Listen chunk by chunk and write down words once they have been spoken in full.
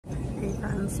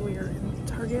friends, we are in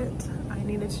Target. I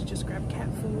needed to just grab cat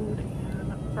food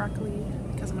and broccoli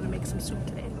because I'm gonna make some soup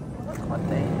today. Look what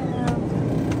they have.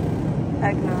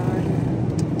 Eggnog.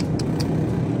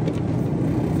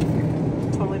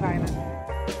 Totally buying it.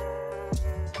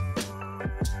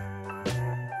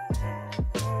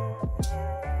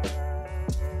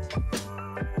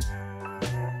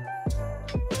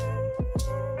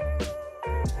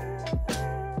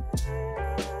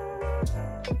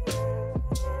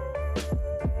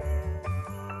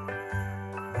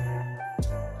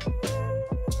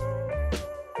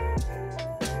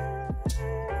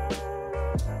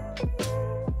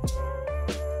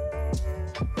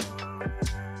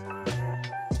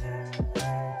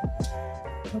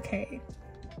 Okay,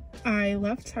 I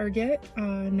left Target.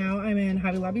 Now I'm in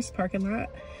Hobby Lobby's parking lot.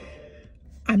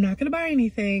 I'm not gonna buy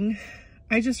anything.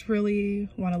 I just really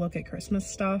want to look at Christmas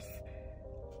stuff.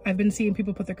 I've been seeing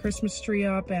people put their Christmas tree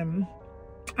up and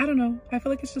I don't know, I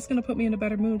feel like it's just gonna put me in a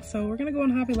better mood. So we're gonna go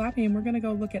in Hobby Lobby and we're gonna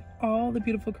go look at all the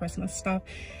beautiful Christmas stuff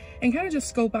and kind of just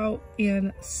scope out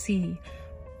and see.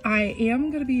 I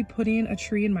am going to be putting a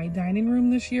tree in my dining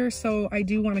room this year, so I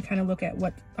do want to kind of look at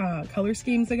what color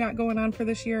schemes they got going on for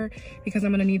this year, because I'm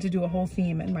going to need to do a whole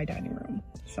theme in my dining room.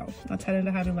 So let's head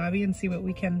into Hobby Lobby and see what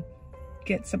we can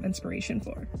get some inspiration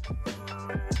for.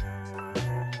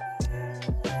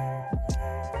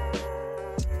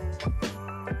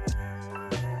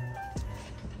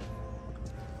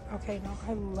 Okay, now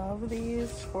I love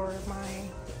these for my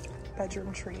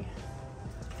bedroom tree.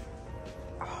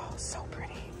 Oh, so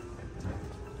pretty.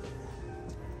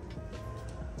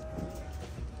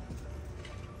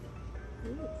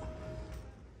 Ooh.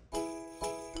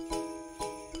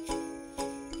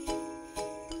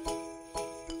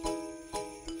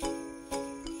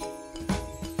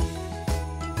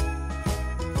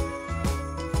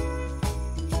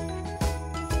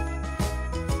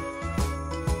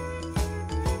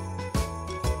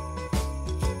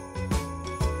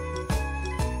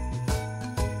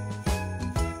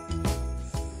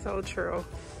 So true.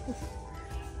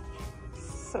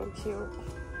 So cute.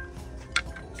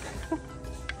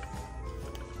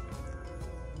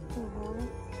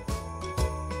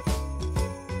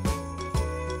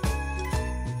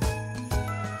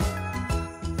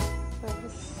 That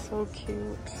is so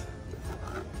cute.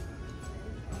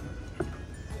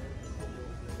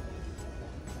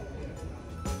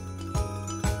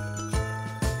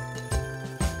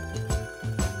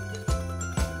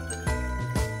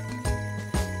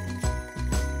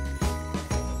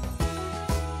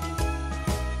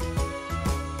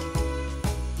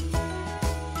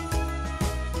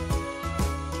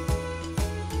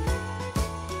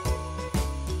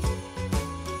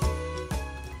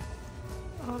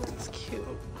 Oh, that's cute.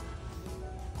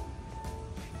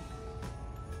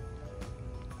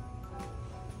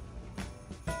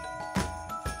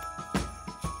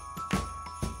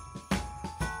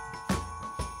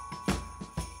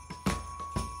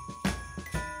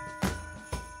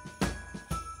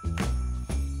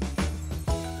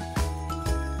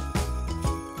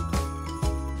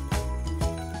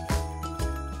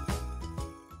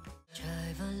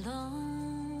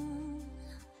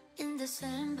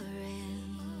 December rain,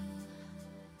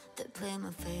 they play my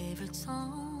favorite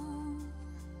song.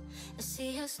 I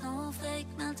see a snowflake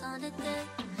melt on the deck.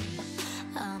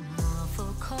 I'm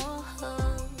awful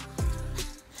cold.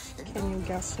 Can you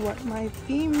guess what my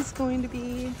theme is going to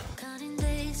be? Counting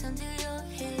days until you're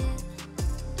here.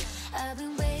 I've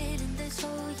been waiting this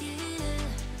whole year.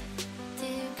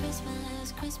 Dear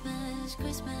Christmas, Christmas,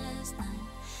 Christmas night.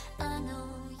 I know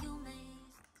you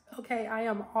may. Okay, I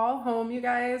am all home, you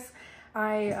guys.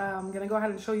 I am gonna go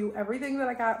ahead and show you everything that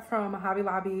I got from Hobby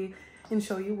Lobby and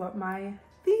show you what my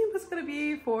theme is gonna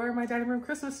be for my dining room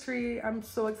Christmas tree. I'm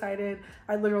so excited.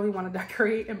 I literally want to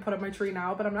decorate and put up my tree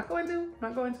now, but I'm not going to.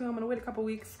 I'm gonna wait a couple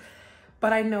weeks.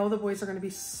 But I know the boys are gonna be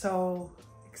so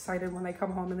excited when they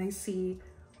come home and they see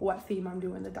what theme I'm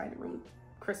doing the dining room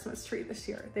Christmas tree this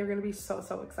year. They're gonna be so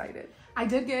excited. I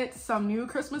did get some new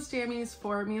Christmas jammies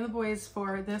for me and the boys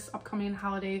for this upcoming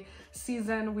holiday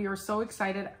season. We are so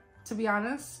excited. To be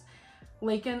honest,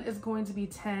 Lakin is going to be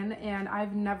 10 and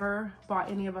I've never bought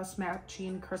any of us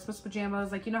matching Christmas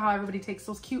pajamas. Like, you know how everybody takes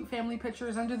those cute family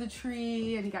pictures under the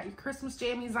tree and you got your Christmas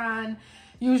jammies on.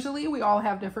 Usually we all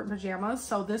have different pajamas.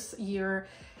 So this year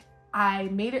I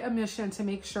made it a mission to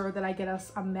make sure that I get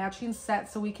us a matching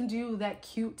set so we can do that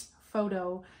cute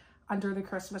photo under the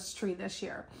Christmas tree this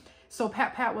year. So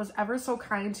Pat was ever so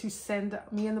kind to send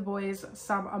me and the boys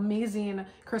some amazing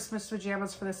Christmas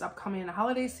pajamas for this upcoming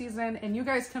holiday season. And you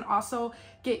guys can also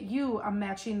get you a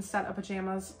matching set of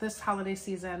pajamas this holiday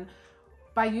season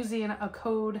by using a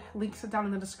code, links down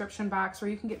in the description box, where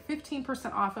you can get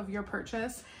 15% off of your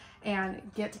purchase and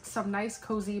get some nice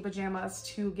cozy pajamas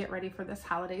to get ready for this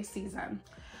holiday season.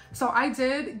 So I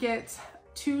did get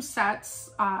 2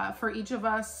 sets for each of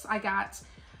us. I got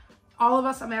all of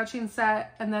us a matching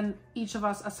set and then each of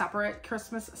us a separate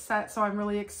Christmas set. So I'm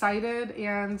really excited,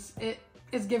 and it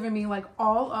is giving me like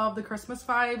all of the Christmas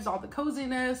vibes, all the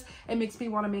coziness. It makes me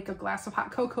want to make a glass of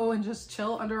hot cocoa and just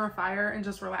chill under a fire and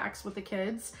just relax with the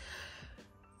kids.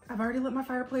 I've already lit my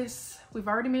fireplace. We've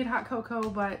already made hot cocoa,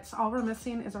 but all we're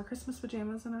missing is our Christmas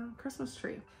pajamas and a Christmas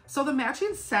tree. So the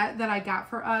matching set that I got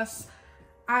for us,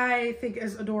 I think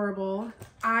is adorable.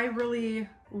 I really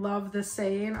love the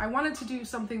saying. I wanted to do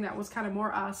something that was kind of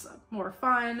more us, more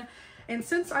fun. And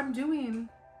since I'm doing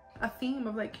a theme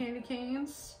of like candy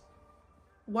canes,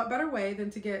 what better way than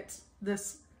to get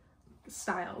this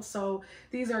style? So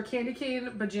these are candy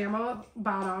cane pajama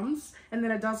bottoms, and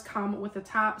then it does come with the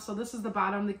top. So this is the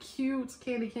bottom, the cute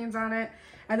candy canes on it,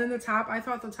 and then the top, I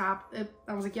thought the top,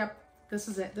 I was like, yep, this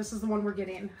is it. This is the one we're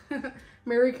getting.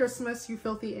 Merry Christmas, you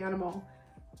filthy animal.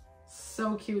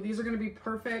 So cute. These are going to be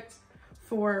perfect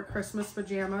for Christmas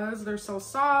pajamas. They're so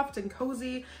soft and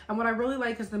cozy, and what I really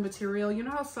like is the material. You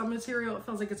know how some material, it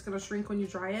feels like it's going to shrink when you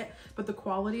dry it, but the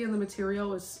quality and the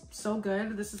material is so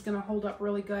good. This is going to hold up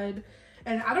really good.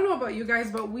 And I don't know about you guys,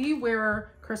 but we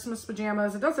wear Christmas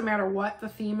pajamas. It doesn't matter what the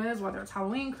theme is, whether it's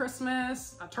Halloween,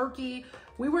 Christmas, a turkey.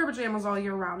 We wear pajamas all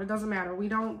year round. It doesn't matter. We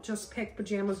don't just pick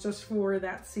pajamas just for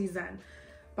that season.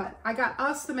 But I got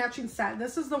us the matching set.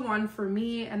 This is the one for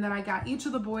me, and then I got each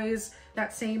of the boys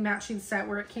that same matching set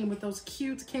where it came with those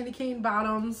cute candy cane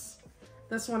bottoms.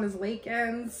 This one is Lake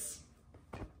Ends.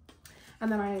 And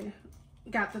then I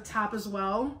got the top as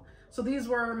well. So these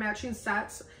were matching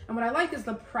sets. And what I like is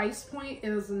the price point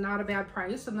is not a bad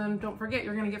price. And then don't forget,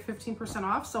 you're gonna get 15%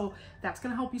 off. So that's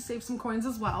gonna help you save some coins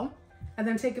as well. And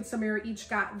then Take and Samira each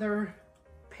got their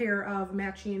pair of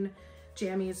matching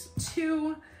jammies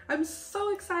too. I'm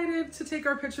so excited to take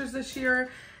our pictures this year.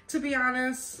 To be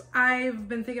honest, I've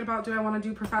been thinking about, do I want to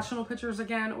do professional pictures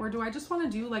again, or do I just want to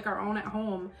do like our own at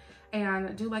home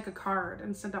and do like a card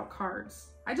and send out cards?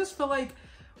 I just feel like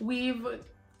we've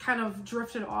kind of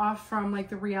drifted off from like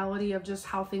the reality of just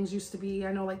how things used to be.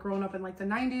 I know, like growing up in like the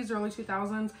 90s, early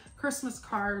 2000s, Christmas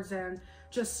cards and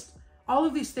just all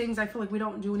of these things I feel like we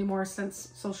don't do anymore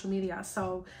since social media.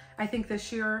 So I think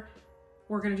this year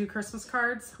we're gonna do Christmas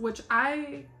cards, which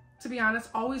I, to be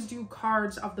honest, always do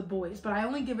cards of the boys, but I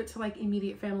only give it to like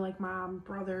immediate family, like mom,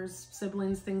 brothers,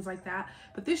 siblings, things like that.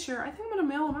 But this year, I think I'm gonna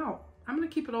mail them out. I'm gonna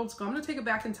keep it old school. I'm gonna take it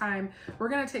back in time. We're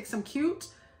gonna take some cute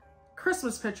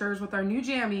Christmas pictures with our new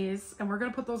jammies, and we're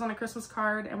gonna put those on a Christmas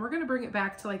card, and we're gonna bring it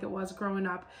back to like it was growing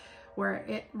up, where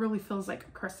it really feels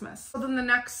like Christmas. So then the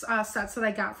next sets that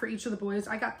I got for each of the boys,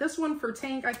 I got this one for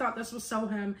Tank. I thought this was so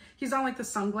him. He's on like the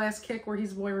sunglass kick where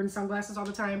he's wearing sunglasses all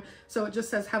the time. So it just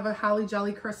says, have a holly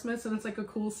jolly Christmas, and it's like a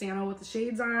cool Santa with the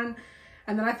shades on.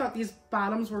 And then I thought these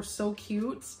bottoms were so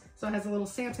cute. So it has a little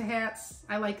Santa hats.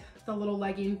 I like the little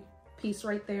legging piece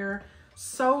right there.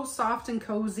 So soft and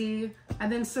cozy. And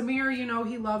then Samir, you know,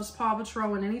 he loves Paw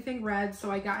Patrol and anything red.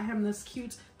 So I got him this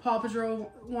cute Paw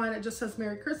Patrol one. It just says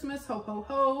Merry Christmas, ho ho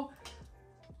ho.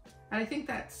 And I think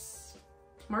that's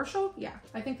Marshall. Yeah,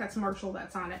 I think that's Marshall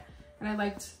that's on it. And I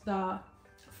liked the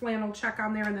flannel check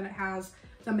on there, and then it has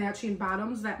the matching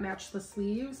bottoms that match the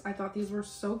sleeves. I thought these were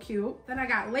so cute. Then I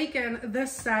got Lakin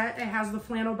this set. It has the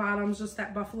flannel bottoms, just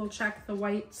that buffalo check, the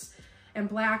whites and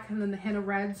black, and then the hint of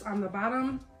reds on the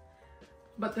bottom.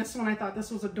 But this one, I thought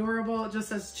this was adorable. It just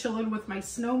says chillin' with my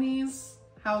snowmies.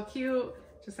 How cute.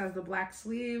 Just has the black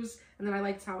sleeves, and then I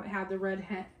liked how it had the red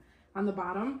hint on the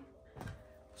bottom.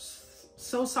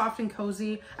 So soft and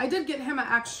cozy. I did get him an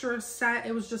extra set.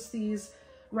 It was just these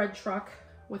red truck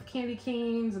with candy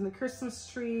canes and the Christmas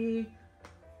tree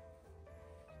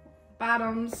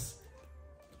bottoms,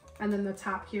 and then the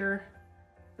top here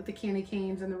with the candy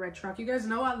canes and the red truck. You guys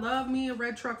know I love me a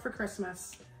red truck for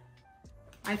Christmas.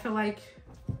 I feel like,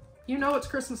 you know, it's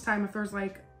Christmas time if there's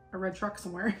like a red truck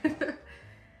somewhere.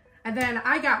 And then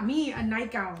I got me a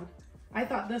nightgown. I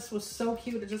thought this was so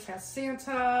cute. It just has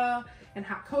Santa and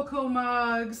hot cocoa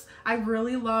mugs. I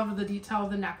really love the detail of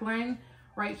the neckline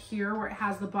right here where it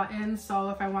has the button.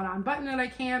 So if I want to unbutton it, I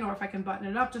can, or if I can button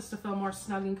it up just to feel more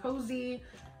snug and cozy.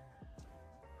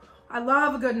 I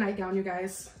love a good nightgown, you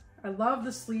guys. I love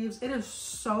the sleeves. It is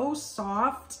so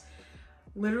soft.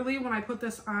 Literally, when I put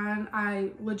this on, I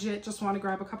legit just want to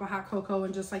grab a cup of hot cocoa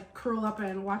and just like curl up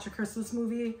and watch a Christmas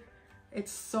movie.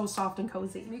 It's so soft and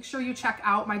cozy. Make sure you check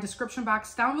out my description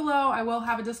box down below. I will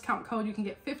have a discount code. You can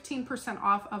get 15%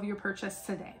 off of your purchase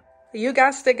today. You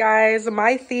guessed it, guys.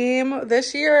 My theme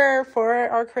this year for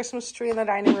our Christmas tree in the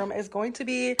dining room is going to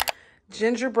be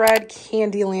gingerbread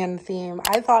Candyland theme.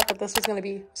 I thought that this was going to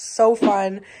be so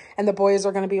fun, and the boys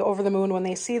are going to be over the moon when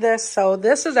they see this. So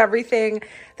this is everything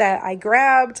that I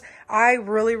grabbed. I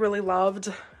really, really loved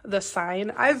the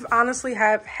sign. I've honestly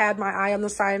have had my eye on the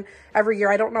sign every year.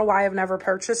 I don't know why I've never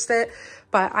purchased it,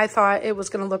 but I thought it was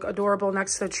going to look adorable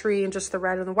next to the tree and just the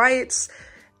red and the whites.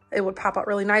 It would pop out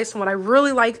really nice. And what I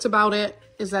really liked about it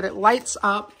is that it lights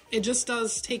up. It just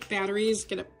does take batteries,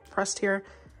 get it pressed here,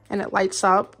 and it lights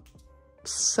up.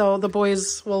 So the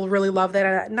boys will really love that.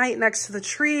 And at night next to the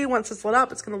tree, once it's lit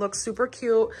up, it's going to look super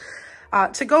cute.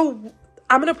 I'm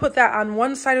going to put that on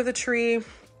one side of the tree.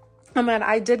 And then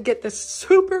I did get this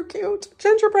super cute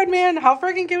gingerbread man. How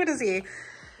freaking cute is he?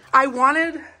 I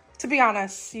wanted, to be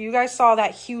honest, you guys saw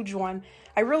that huge one.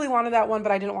 I really wanted that one,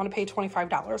 but I didn't want to pay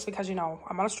 $25 because, you know,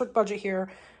 I'm on a strict budget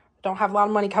here. Don't have a lot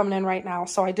of money coming in right now,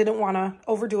 so I didn't want to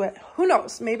overdo it. Who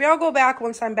knows? Maybe I'll go back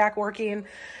once I'm back working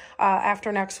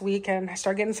after next week and I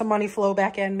start getting some money flow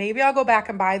back in. Maybe I'll go back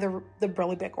and buy the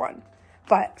really big one.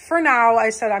 But for now,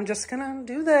 I said I'm just going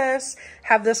to do this,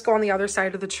 have this go on the other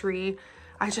side of the tree.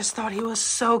 I just thought he was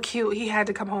so cute. He had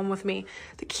to come home with me.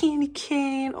 The candy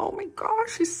cane. Oh my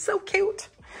gosh, he's so cute.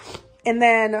 And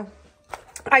then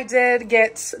I did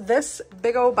get this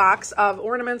big old box of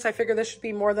ornaments. I figured this should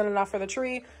be more than enough for the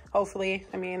tree. Hopefully.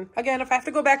 I mean, again, if I have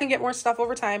to go back and get more stuff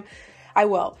over time, I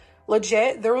will.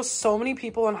 Legit, there was so many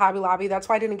people in Hobby Lobby. That's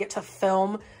why I didn't get to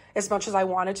film as much as I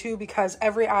wanted to, because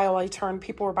every aisle I turned,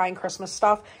 people were buying Christmas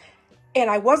stuff. And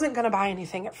I wasn't going to buy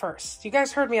anything at first. You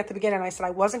guys heard me at the beginning. I said I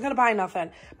wasn't going to buy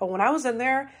nothing. But when I was in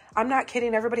there, I'm not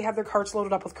kidding. Everybody had their carts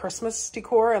loaded up with Christmas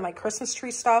decor and like Christmas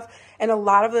tree stuff. And a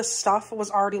lot of this stuff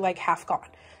was already like half gone.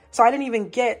 So I didn't even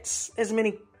get as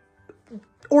many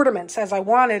ornaments as I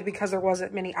wanted because there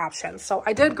wasn't many options. So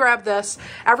I did grab this.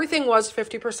 Everything was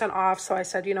 50% off. So I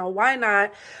said, you know, why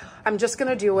not? I'm just going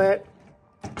to do it.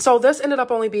 So this ended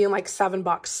up only being like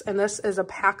 $7. And this is a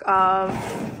pack of,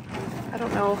 I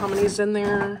don't know how many's in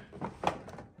there.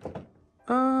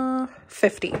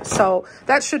 50. So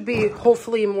that should be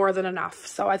hopefully more than enough.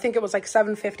 So I think it was like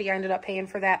 $7.50 I ended up paying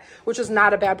for that, which is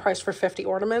not a bad price for 50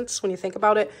 ornaments when you think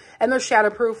about it. And they're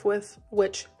shatterproof, with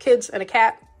which kids and a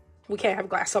cat, we can't have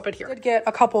glass up in here. I did get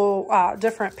a couple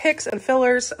different picks and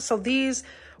fillers. So these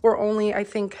were only, I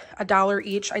think, $1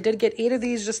 each. I did get 8 of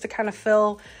these just to kind of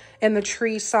fill in the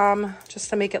tree some, just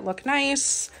to make it look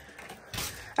nice.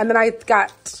 And then I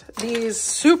got these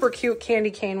super cute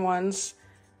candy cane ones,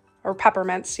 or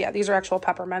peppermints. Yeah, these are actual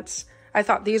peppermints. I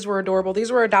thought these were adorable.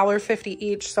 These were $1.50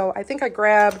 each. So I think I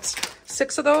grabbed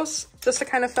 6 of those just to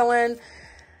kind of fill in.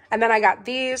 And then I got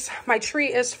these. My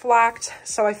tree is flocked,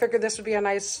 so I figured this would be a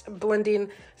nice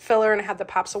blending filler, and it had the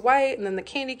pops of white and then the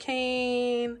candy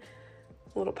cane,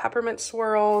 little peppermint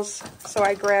swirls. So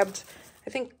I grabbed, I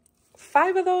think,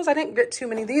 5 of those. I didn't get too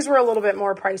many. These were a little bit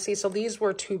more pricey, so these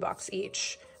were $2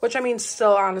 each, which I mean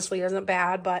still honestly isn't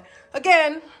bad, but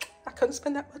again, I couldn't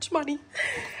spend that much money.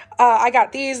 I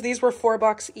got these. These were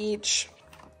 $4 each.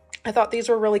 I thought these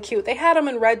were really cute. They had them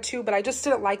in red too, but I just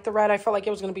didn't like the red. I felt like it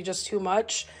was going to be just too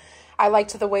much. I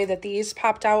liked the way that these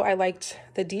popped out. I liked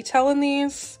the detail in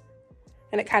these,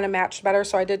 and it kind of matched better.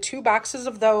 So I did 2 boxes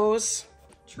of those.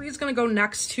 Tree is going to go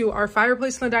next to our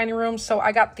fireplace in the dining room. So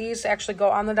I got these to actually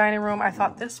go on the dining room. I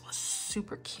thought this was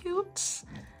super cute.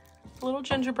 Little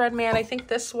gingerbread man. I think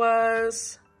this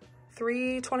was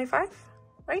 $3.25,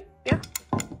 right? Yeah.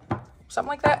 Something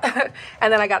like that.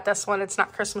 And then I got this one. It's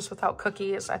not Christmas without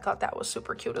cookies. I thought that was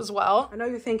super cute as well. I know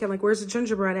you're thinking, like, where's the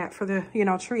gingerbread at for the, you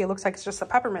know, tree? It looks like it's just a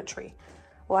peppermint tree.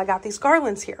 Well, I got these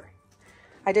garlands here.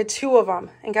 I did 2 of them.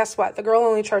 And guess what? The girl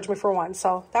only charged me for 1.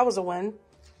 So that was a win.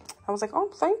 I was like, oh,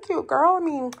 thank you, girl. I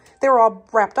mean, they were all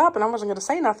wrapped up and I wasn't going to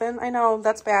say nothing. I know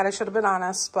that's bad. I should have been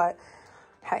honest, but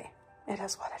hey, it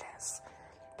is what it is.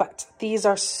 But these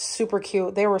are super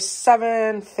cute. They were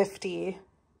 $7.50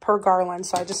 per garland.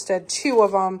 So I just did 2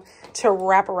 of them to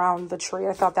wrap around the tree.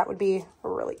 I thought that would be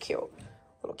really cute.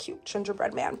 Little cute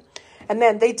gingerbread man. And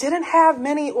then they didn't have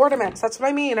many ornaments. That's what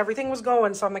I mean. Everything was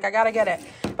going. So I'm like, I got to get it.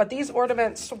 But these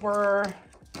ornaments were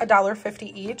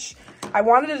 $1.50 each. I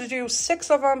wanted to do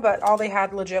 6 of them, but all they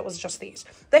had legit was just these.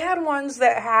 They had ones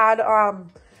that had,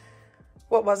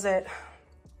 what was it?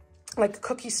 Like a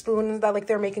cookie spoon that like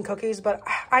they're making cookies, but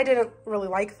I didn't really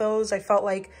like those. I felt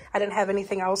like I didn't have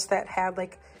anything else that had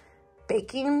like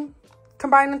baking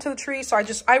combined into the tree. So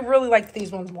I really liked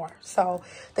these ones more. So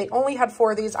they only had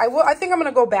 4 of these. I think I'm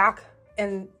going to go back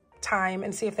in time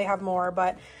and see if they have more,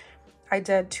 but I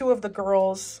did 2 of the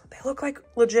girls. They look like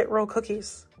legit real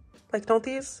cookies. Like, don't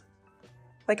these?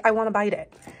 Like, I want to bite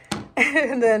it.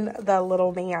 and then the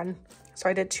little man. So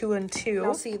I did 2 and 2.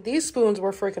 Now see, these spoons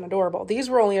were freaking adorable. These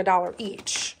were only $1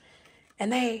 each.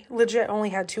 And they legit only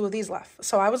had 2 of these left.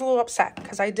 So I was a little upset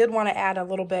because I did want to add a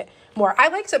little bit more. I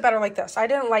liked it better like this. I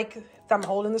didn't like them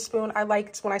holding the spoon. I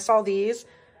liked when I saw these.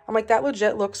 I'm like, that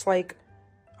legit looks like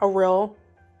a real,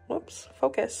 whoops,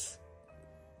 focus.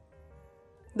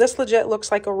 This legit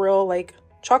looks like a real like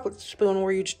chocolate spoon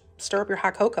where you stir up your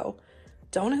hot cocoa.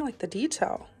 Don't I like the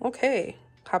detail? Okay,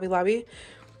 Hobby Lobby.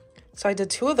 So I did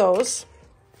 2 of those.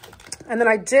 And then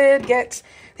I did get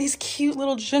these cute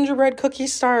little gingerbread cookie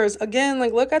stars. Again,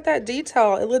 like look at that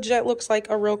detail. It legit looks like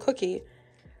a real cookie.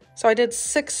 So I did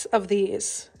 6 of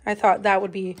these. I thought that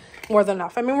would be more than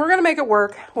enough. I mean, we're going to make it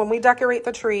work. When we decorate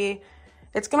the tree,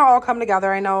 it's going to all come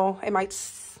together. I know it might,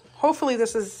 hopefully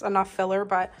this is enough filler,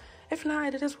 but if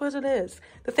not, it is what it is.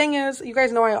 The thing is, you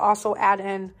guys know I also add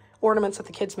in ornaments that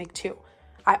the kids make too.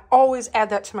 I always add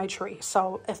that to my tree.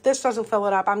 So if this doesn't fill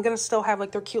it up, I'm going to still have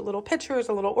like their cute little pictures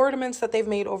and little ornaments that they've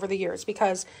made over the years,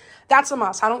 because that's a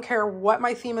must. I don't care what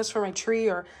my theme is for my tree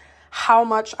or how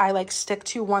much I like stick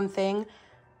to one thing.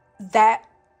 That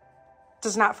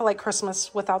does not feel like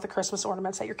Christmas without the Christmas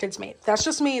ornaments that your kids made. That's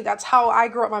just me. That's how I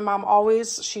grew up. My mom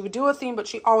always, she would do a theme, but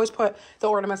she always put the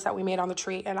ornaments that we made on the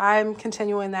tree. And I'm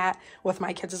continuing that with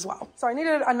my kids as well. So I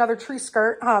needed another tree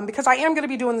skirt because I am going to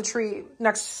be doing the tree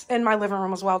next in my living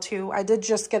room as well too. I did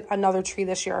just get another tree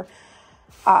this year,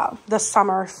 this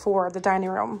summer for the dining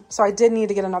room. So I did need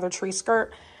to get another tree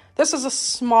skirt. This is a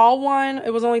small one.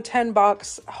 It was only 10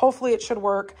 bucks. Hopefully it should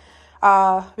work.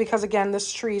 Because again,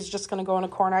 this tree is just going to go in a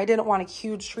corner. I didn't want a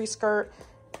huge tree skirt.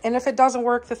 And if it doesn't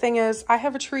work, the thing is, I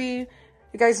have a tree.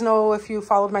 You guys know, if you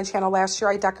followed my channel last year,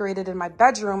 I decorated in my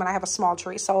bedroom and I have a small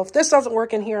tree. So if this doesn't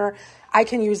work in here, I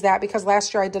can use that because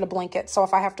last year I did a blanket. So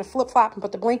if I have to flip flop and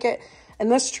put the blanket in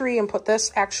this tree and put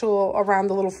this actual around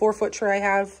the little 4-foot tree I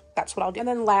have, that's what I'll do. And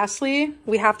then lastly,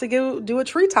 we have to go do a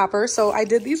tree topper. So I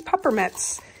did these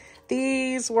peppermints.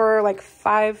 These were like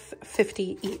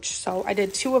 $5.50 each. So I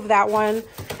did 2 of that one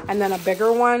and then a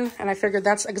bigger one. And I figured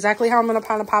that's exactly how I'm going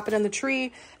to pop it in the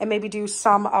tree and maybe do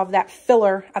some of that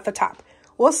filler at the top.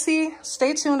 We'll see.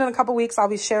 Stay tuned in a couple weeks. I'll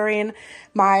be sharing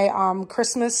my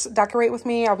Christmas decorate with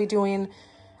me. I'll be doing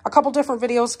a couple different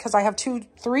videos because I have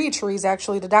 3 trees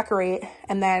actually to decorate.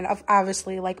 And then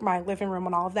obviously like my living room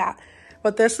and all of that.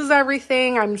 But this is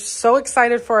everything. I'm so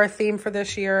excited for our theme for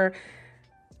this year.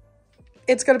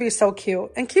 It's going to be so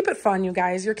cute. And keep it fun, you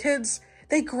guys. Your kids,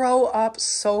 they grow up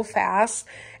so fast.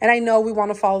 And I know we want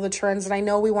to follow the trends. And I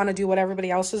know we want to do what everybody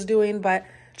else is doing. But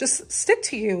just stick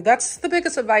to you. That's the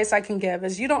biggest advice I can give,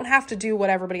 is you don't have to do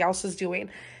what everybody else is doing.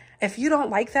 If you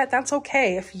don't like that, that's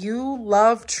okay. If you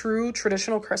love true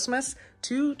traditional Christmas,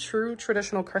 do true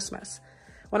traditional Christmas.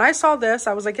 When I saw this,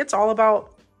 I was like, it's all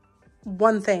about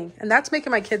one thing, and that's making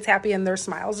my kids happy and their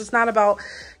smiles. It's not about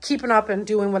keeping up and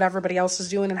doing what everybody else is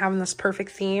doing and having this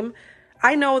perfect theme.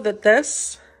 I know that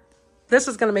this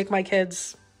is going to make my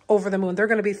kids over the moon. They're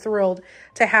going to be thrilled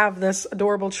to have this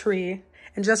adorable tree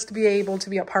and just to be able to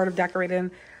be a part of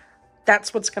decorating.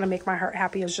 That's what's going to make my heart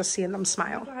happy, is just seeing them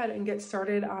smile. Go ahead and get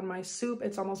started on my soup.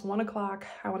 It's almost 1 o'clock.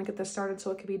 I want to get this started so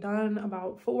it can be done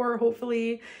about 4,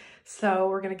 hopefully. So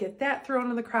we're going to get that thrown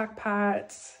in the crock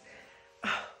pot.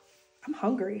 I'm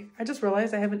hungry. I just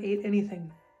realized I haven't ate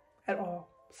anything at all.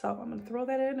 So I'm going to throw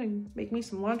that in and make me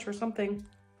some lunch or something.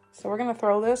 So we're going to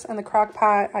throw this in the crock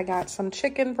pot. I got some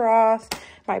chicken broth,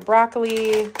 my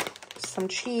broccoli, some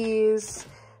cheese,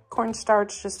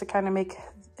 cornstarch just to kind of make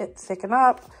it thicken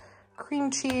up, cream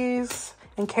cheese,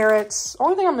 and carrots.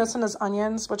 Only thing I'm missing is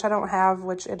onions, which I don't have,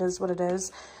 which it is what it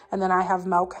is. And then I have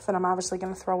milk that I'm obviously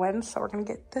going to throw in. So we're going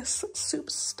to get this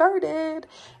soup started.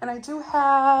 And I do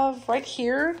have right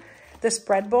here this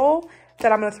bread bowl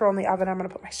that I'm going to throw in the oven. I'm going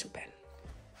to put my soup in.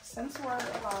 Since we're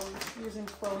using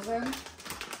frozen,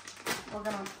 we're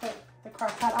going to put the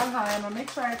crock pot on high. I'm going to make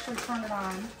sure I actually turn it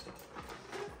on.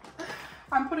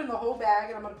 I'm putting the whole bag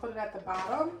and I'm going to put it at the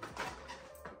bottom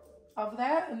of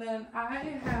that. And then I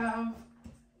have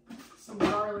some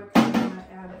garlic I'm going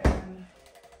to add in.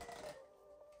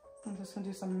 I'm just going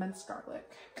to do some minced garlic.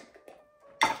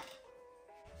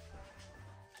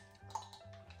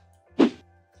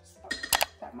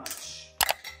 Much.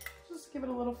 Just give it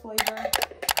a little flavor.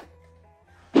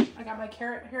 I got my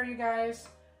carrot here, you guys.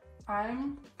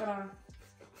 I'm gonna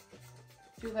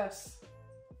do this.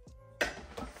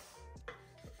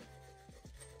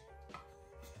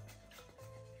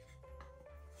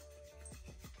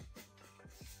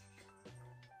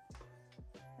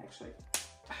 Actually,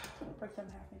 break them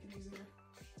in half, make it easier.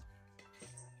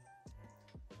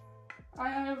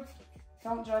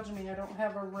 don't judge me, I don't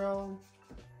have a real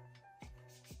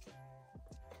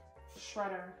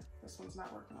shredder. This one's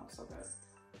not working out so good.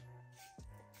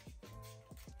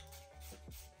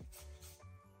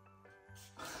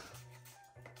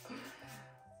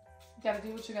 You gotta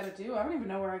do what you gotta do. I don't even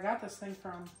know where I got this thing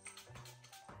from.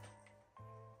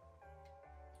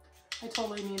 I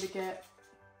totally need to get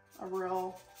a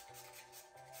real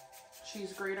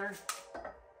cheese grater.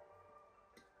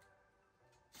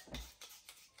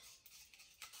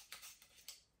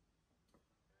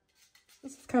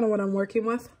 This is kind of what I'm working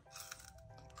with.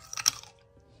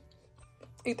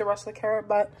 Eat the rest of the carrot,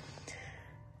 but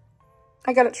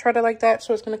I got it shredded like that,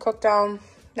 so it's gonna cook down.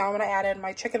 Now I'm gonna add in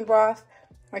my chicken broth,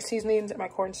 my seasonings, and my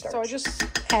cornstarch. So I just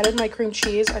added my cream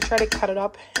cheese. I try to cut it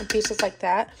up in pieces like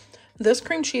that. This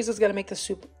cream cheese is gonna make the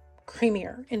soup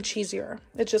creamier and cheesier.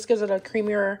 It just gives it a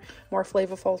creamier, more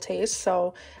flavorful taste.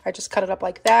 So I just cut it up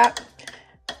like that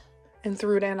and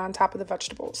threw it in on top of the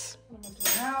vegetables. What I'm gonna do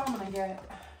now, I'm gonna get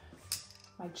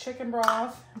my chicken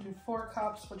broth, do 4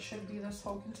 cups, which should be this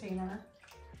whole container.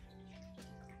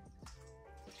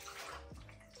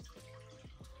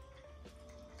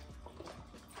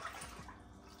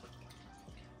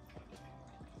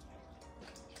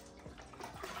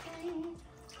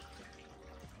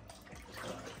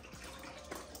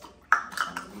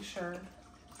 Sure.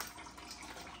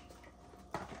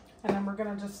 And then we're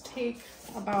gonna just take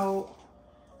about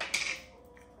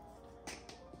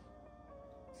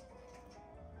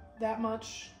that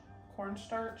much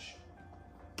cornstarch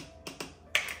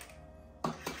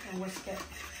and whisk it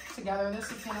together. This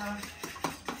is gonna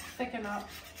thicken up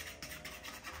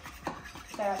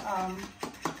that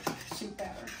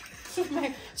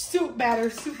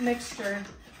soup mixture.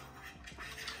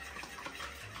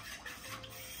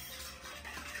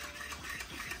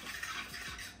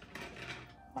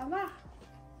 Voila.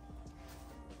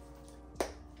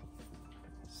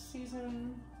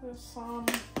 Season with some,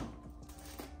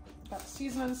 got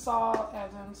seasoning salt,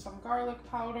 add in some garlic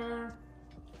powder,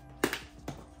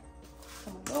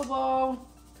 some adobo,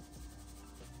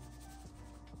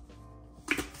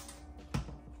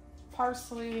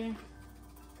 parsley.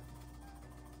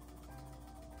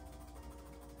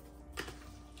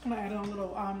 I'm gonna add in a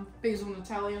little basil and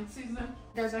Italian seasoning.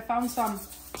 Guys, I found some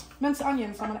minced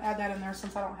onions, so I'm gonna add that in there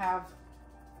since I don't have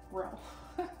real.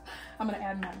 I'm gonna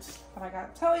add minced, but I got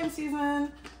Italian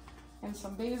seasoning and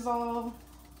some basil,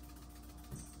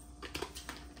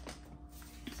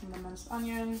 some of the minced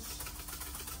onions.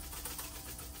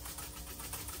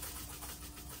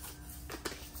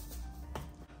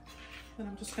 Then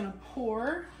I'm just gonna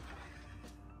pour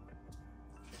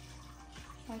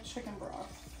my chicken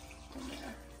broth in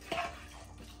there.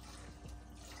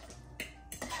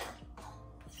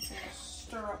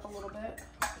 Stir up a little bit.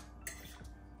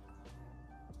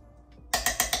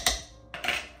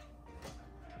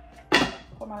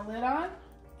 Put my lid on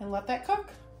and let that cook.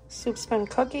 Soup's been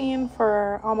cooking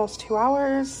for almost 2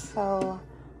 hours, so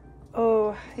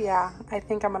oh yeah, I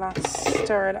think I'm gonna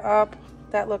stir it up.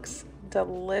 That looks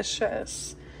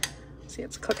delicious. See,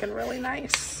 it's cooking really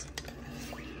nice.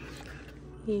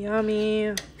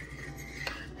 Yummy.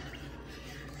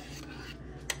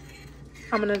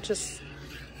 I'm gonna just,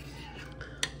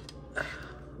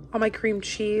 all my cream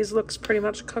cheese looks pretty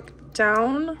much cooked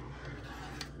down.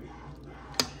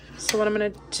 So what I'm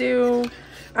gonna do,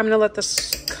 I'm gonna let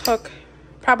this cook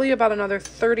probably about another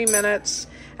 30 minutes,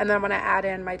 and then I'm gonna add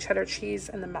in my cheddar cheese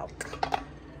and the milk.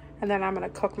 And then I'm gonna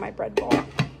cook my bread bowl.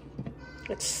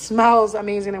 It smells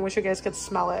amazing. I wish you guys could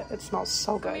smell it. It smells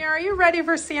so good. Mia, are you ready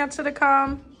for Santa to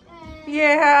come?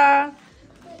 Yeah.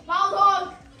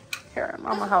 Dog. Here, I'm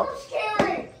gonna help.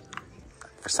 Scary.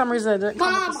 For some reason, I didn't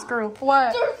come with the screw.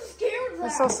 What?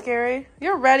 It's so scary.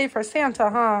 You're ready for Santa,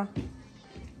 huh?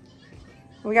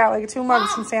 We got like 2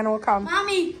 months and Santa will come.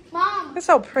 Mommy, Mom. It's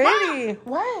so pretty. Mom.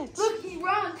 What? Look, he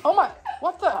runs. Oh my,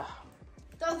 what the?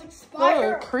 Does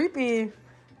expire. Oh, creepy.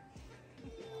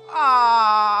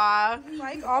 Aww.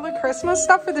 Like all the Christmas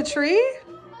stuff for the tree?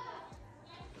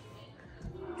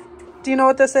 Do you know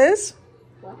what this is?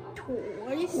 What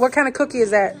toys? What kind of cookie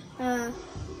is that?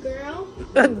 Girl.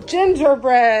 A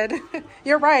gingerbread.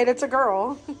 You're right, it's a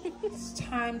girl. It's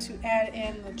time to add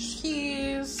in the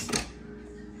cheese.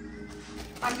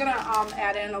 I'm gonna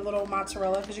add in a little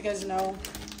mozzarella because you guys know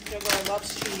your girl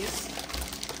loves cheese.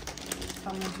 So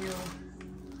I'm gonna do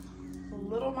a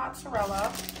little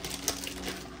mozzarella.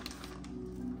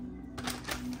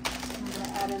 I'm gonna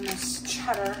add in this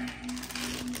cheddar.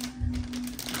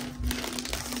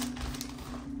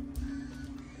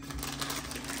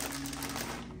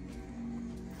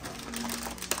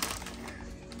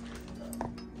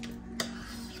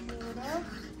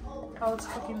 Oh, it's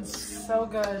cooking so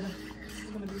good. It's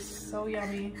gonna be so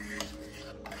yummy.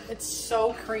 It's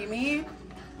so creamy.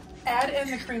 Add in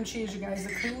the cream cheese, you guys.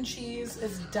 The cream cheese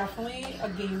is definitely a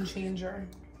game changer.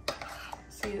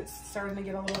 See, it's starting to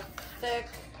get a little thick.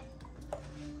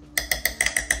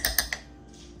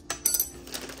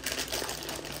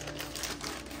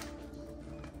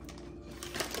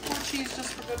 More cheese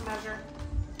just for good measure.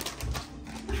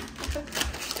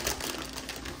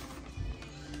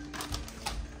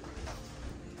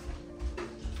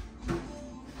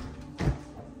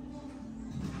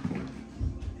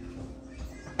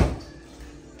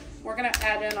 We're gonna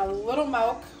add in a little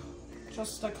milk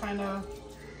just to kind of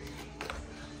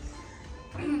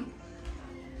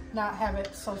not have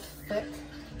it so thick,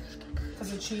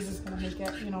 because the cheese is gonna make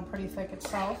it, you know, pretty thick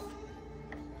itself.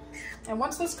 And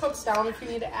once this cooks down, if you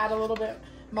need to add a little bit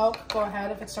milk, go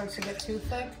ahead if it starts to get too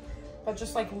thick. But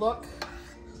just like look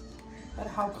at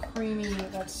how creamy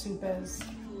that soup is.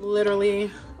 Literally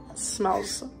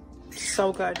smells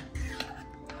so good.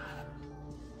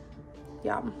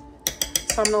 Yum.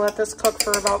 So I'm gonna let this cook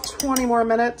for about 20 more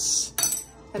minutes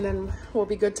and then we'll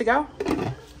be good to go.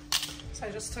 So I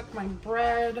just took my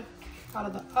bread out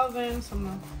of the oven, so I'm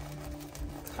gonna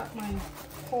cut my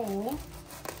hole.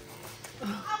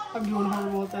 I'm doing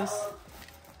horrible at this.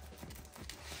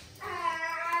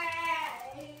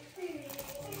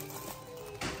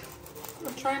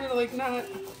 I'm trying to like not.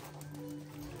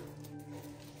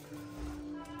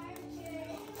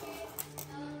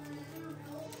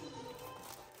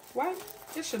 What?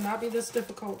 It should not be this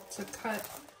difficult to cut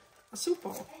a soup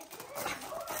bowl.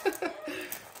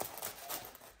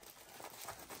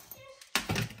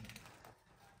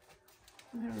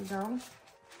 There we go.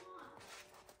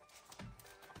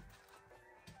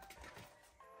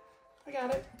 I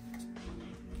got it.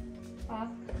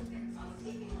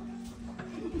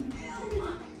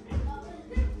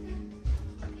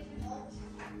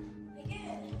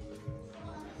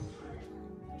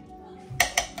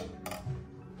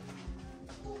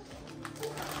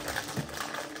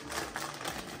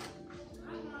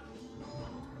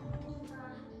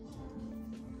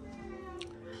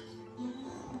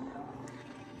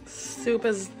 Soup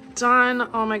is done.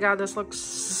 Oh my god, this looks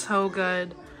so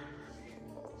good.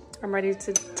 I'm ready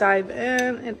to dive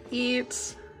in and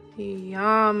eat.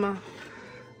 Yum.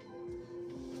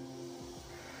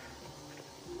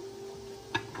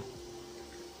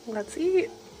 Let's eat.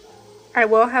 I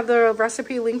will have the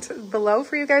recipe linked below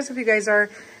for you guys if you guys are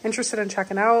interested in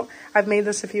checking out. I've made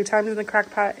this a few times in the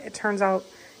Crockpot. It turns out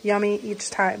yummy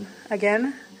each time.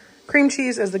 Again, cream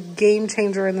cheese is the game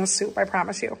changer in this soup, I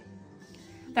promise you.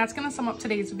 That's gonna sum up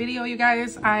today's video, you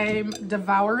guys. I'm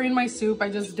devouring my soup. I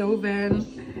just dove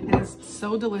in and it's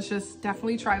so delicious.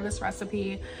 Definitely try this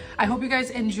recipe. I hope you guys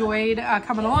enjoyed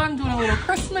coming along, doing a little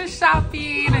Christmas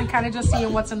shopping and kind of just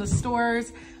seeing what's in the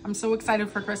stores. I'm so excited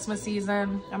for Christmas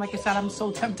season. And like I said, I'm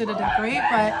so tempted to decorate,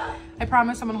 but I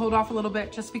promise I'm gonna hold off a little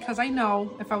bit just because I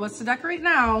know if I was to decorate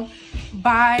now,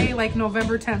 by like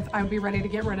November 10th, I would be ready to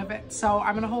get rid of it. So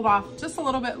I'm gonna hold off just a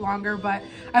little bit longer, but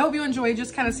I hope you enjoy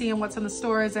just kind of seeing what's in the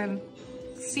stores and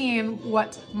seeing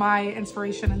what my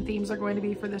inspiration and themes are going to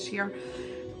be for this year.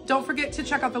 Don't forget to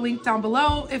check out the link down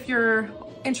below if you're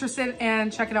interested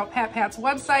in checking out Pat's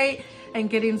website and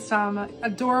getting some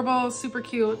adorable, super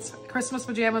cute Christmas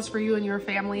pajamas for you and your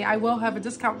family. I will have a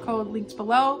discount code linked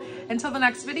below. Until the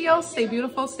next video, stay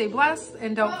beautiful, stay blessed,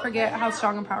 and don't forget how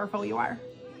strong and powerful you are.